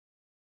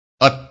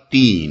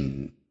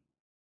التین۔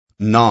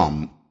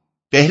 نام،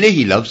 پہلے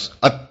ہی لفظ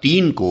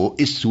التین کو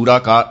اس سورہ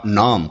کا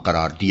نام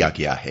قرار دیا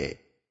گیا ہے۔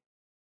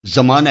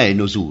 زمانہ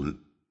نزول،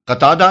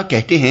 قتادہ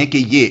کہتے ہیں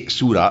کہ یہ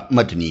سورہ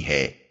مدنی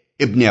ہے۔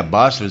 ابن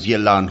عباس رضی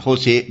اللہ عنہ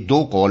سے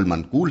دو قول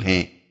منقول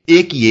ہیں،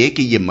 ایک یہ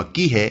کہ یہ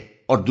مکی ہے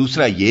اور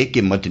دوسرا یہ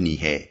کہ مدنی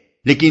ہے،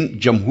 لیکن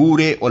جمہور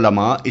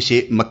علماء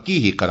اسے مکی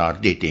ہی قرار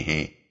دیتے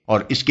ہیں،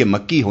 اور اس کے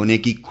مکی ہونے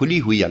کی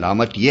کھلی ہوئی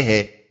علامت یہ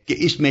ہے کہ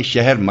اس میں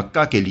شہر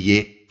مکہ کے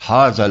لیے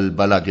ھذا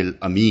البلد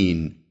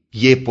الامین،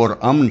 یہ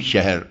پرامن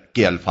شہر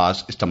کے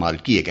الفاظ استعمال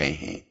کیے گئے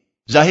ہیں۔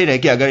 ظاہر ہے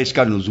کہ اگر اس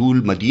کا نزول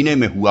مدینے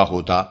میں ہوا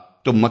ہوتا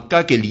تو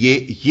مکہ کے لیے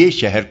یہ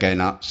شہر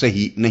کہنا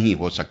صحیح نہیں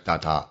ہو سکتا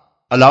تھا۔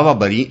 علاوہ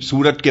بری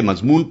سورت کے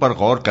مضمون پر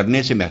غور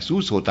کرنے سے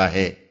محسوس ہوتا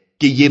ہے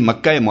کہ یہ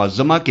مکہ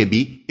معظمہ کے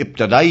بھی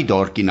ابتدائی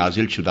دور کی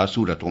نازل شدہ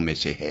سورتوں میں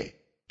سے ہے،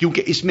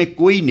 کیونکہ اس میں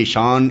کوئی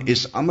نشان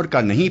اس امر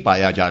کا نہیں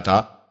پایا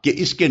جاتا کہ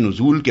اس کے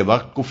نزول کے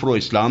وقت کفر و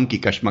اسلام کی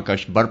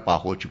کشمکش برپا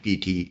ہو چکی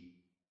تھی،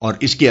 اور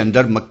اس کے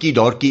اندر مکی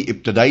دور کی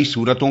ابتدائی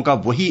سورتوں کا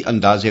وہی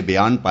انداز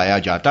بیان پایا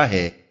جاتا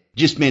ہے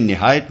جس میں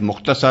نہایت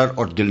مختصر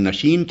اور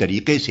دلنشین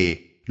طریقے سے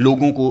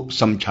لوگوں کو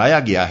سمجھایا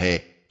گیا ہے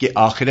کہ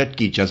آخرت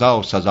کی جزا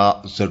و سزا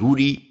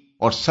ضروری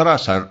اور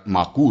سراسر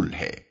معقول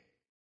ہے۔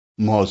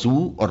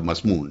 موضوع اور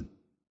مضمون،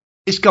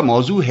 اس کا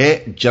موضوع ہے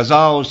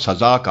جزا و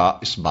سزا کا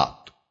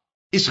اثبات۔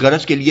 اس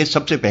غرض کے لیے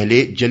سب سے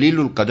پہلے جلیل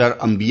القدر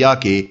انبیاء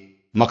کے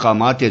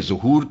مقامات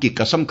ظہور کی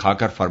قسم کھا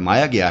کر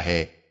فرمایا گیا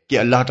ہے کہ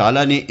اللہ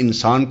تعالیٰ نے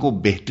انسان کو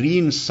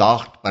بہترین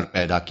ساخت پر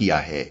پیدا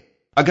کیا ہے،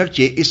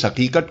 اگرچہ اس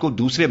حقیقت کو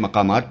دوسرے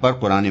مقامات پر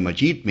قرآن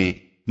مجید میں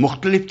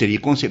مختلف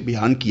طریقوں سے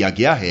بیان کیا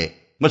گیا ہے۔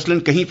 مثلا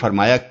کہیں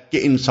فرمایا کہ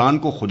انسان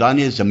کو خدا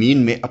نے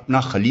زمین میں اپنا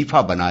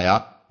خلیفہ بنایا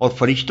اور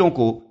فرشتوں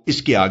کو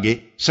اس کے آگے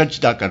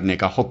سجدہ کرنے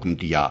کا حکم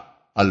دیا۔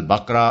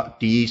 البقرہ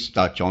 30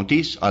 تا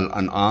 34،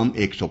 الانعام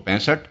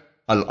 165،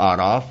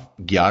 الاعراف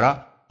 11،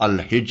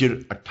 الحجر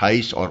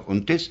 28 اور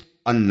 29،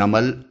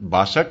 النمل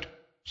 62،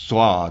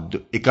 صاد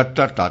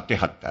 71 تا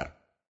 73۔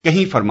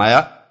 کہیں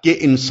فرمایا کہ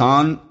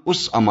انسان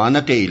اس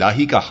امانت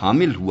الہی کا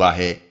حامل ہوا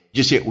ہے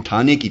جسے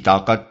اٹھانے کی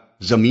طاقت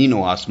زمین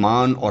و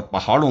آسمان اور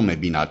پہاڑوں میں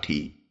بھی نہ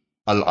تھی۔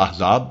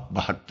 الاحزاب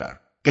 72۔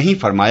 کہیں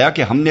فرمایا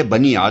کہ ہم نے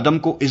بنی آدم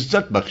کو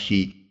عزت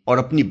بخشی اور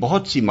اپنی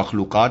بہت سی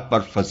مخلوقات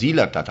پر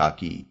فضیلت عطا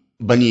کی۔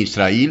 بنی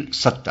اسرائیل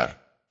 70۔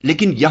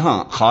 لیکن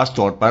یہاں خاص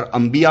طور پر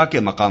انبیاء کے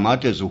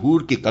مقامات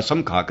ظہور کی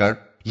قسم کھا کر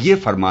یہ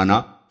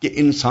فرمانا کہ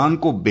انسان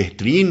کو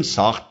بہترین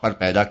ساخت پر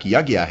پیدا کیا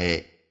گیا ہے،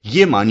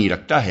 یہ معنی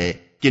رکھتا ہے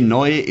کہ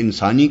نوع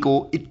انسانی کو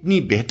اتنی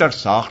بہتر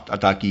ساخت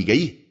عطا کی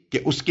گئی کہ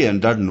اس کے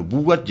اندر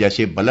نبوت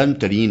جیسے بلند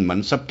ترین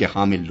منصب کے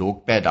حامل لوگ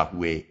پیدا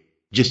ہوئے،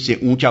 جس سے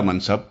اونچا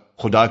منصب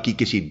خدا کی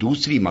کسی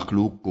دوسری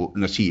مخلوق کو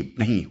نصیب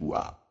نہیں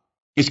ہوا۔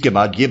 اس کے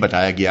بعد یہ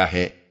بتایا گیا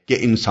ہے کہ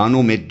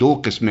انسانوں میں دو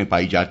قسمیں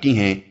پائی جاتی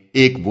ہیں،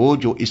 ایک وہ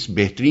جو اس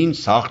بہترین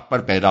ساخت پر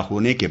پیدا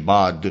ہونے کے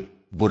بعد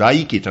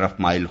برائی کی طرف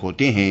مائل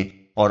ہوتے ہیں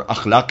اور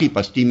اخلاقی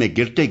پستی میں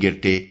گرتے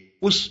گرتے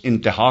اس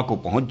انتہا کو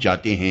پہنچ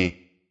جاتے ہیں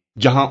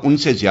جہاں ان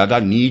سے زیادہ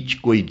نیچ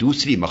کوئی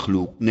دوسری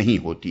مخلوق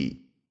نہیں ہوتی۔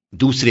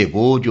 دوسرے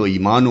وہ جو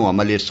ایمان و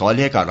عمل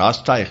صالح کا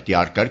راستہ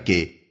اختیار کر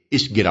کے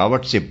اس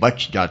گراوٹ سے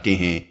بچ جاتے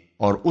ہیں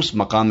اور اس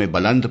مقام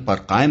بلند پر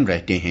قائم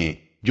رہتے ہیں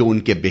جو ان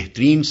کے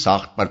بہترین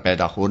ساخت پر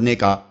پیدا ہونے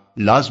کا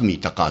لازمی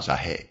تقاضا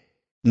ہے۔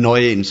 نوع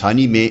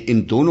انسانی میں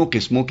ان دونوں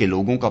قسموں کے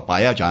لوگوں کا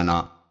پایا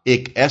جانا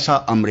ایک ایسا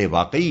امر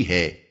واقعی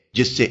ہے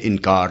جس سے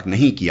انکار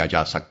نہیں کیا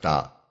جا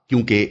سکتا،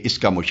 کیونکہ اس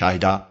کا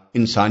مشاہدہ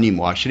انسانی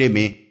معاشرے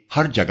میں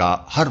ہر جگہ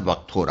ہر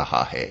وقت ہو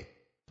رہا ہے۔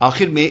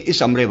 آخر میں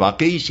اس امر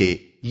واقعی سے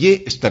یہ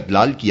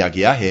استدلال کیا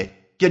گیا ہے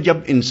کہ جب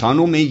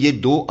انسانوں میں یہ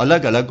دو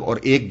الگ الگ اور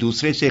ایک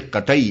دوسرے سے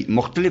قطعی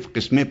مختلف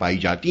قسمیں پائی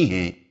جاتی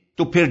ہیں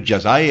تو پھر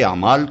جزائے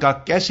اعمال کا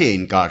کیسے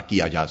انکار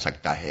کیا جا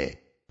سکتا ہے؟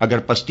 اگر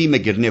پستی میں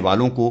گرنے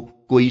والوں کو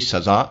کوئی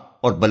سزا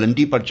اور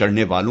بلندی پر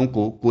چڑھنے والوں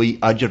کو کوئی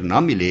اجر نہ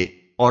ملے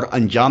اور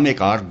انجام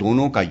کار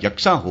دونوں کا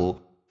یکساں ہو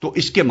تو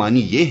اس کے معنی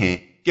یہ ہیں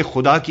کہ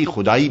خدا کی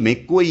خدائی میں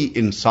کوئی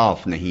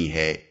انصاف نہیں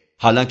ہے،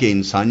 حالانکہ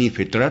انسانی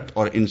فطرت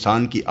اور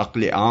انسان کی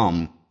عقل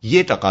عام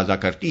یہ تقاضا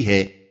کرتی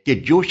ہے کہ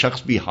جو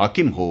شخص بھی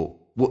حاکم ہو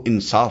وہ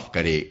انصاف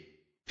کرے۔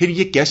 پھر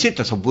یہ کیسے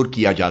تصور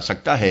کیا جا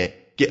سکتا ہے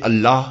کہ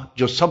اللہ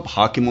جو سب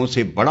حاکموں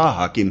سے بڑا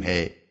حاکم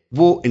ہے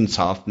وہ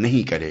انصاف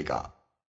نہیں کرے گا؟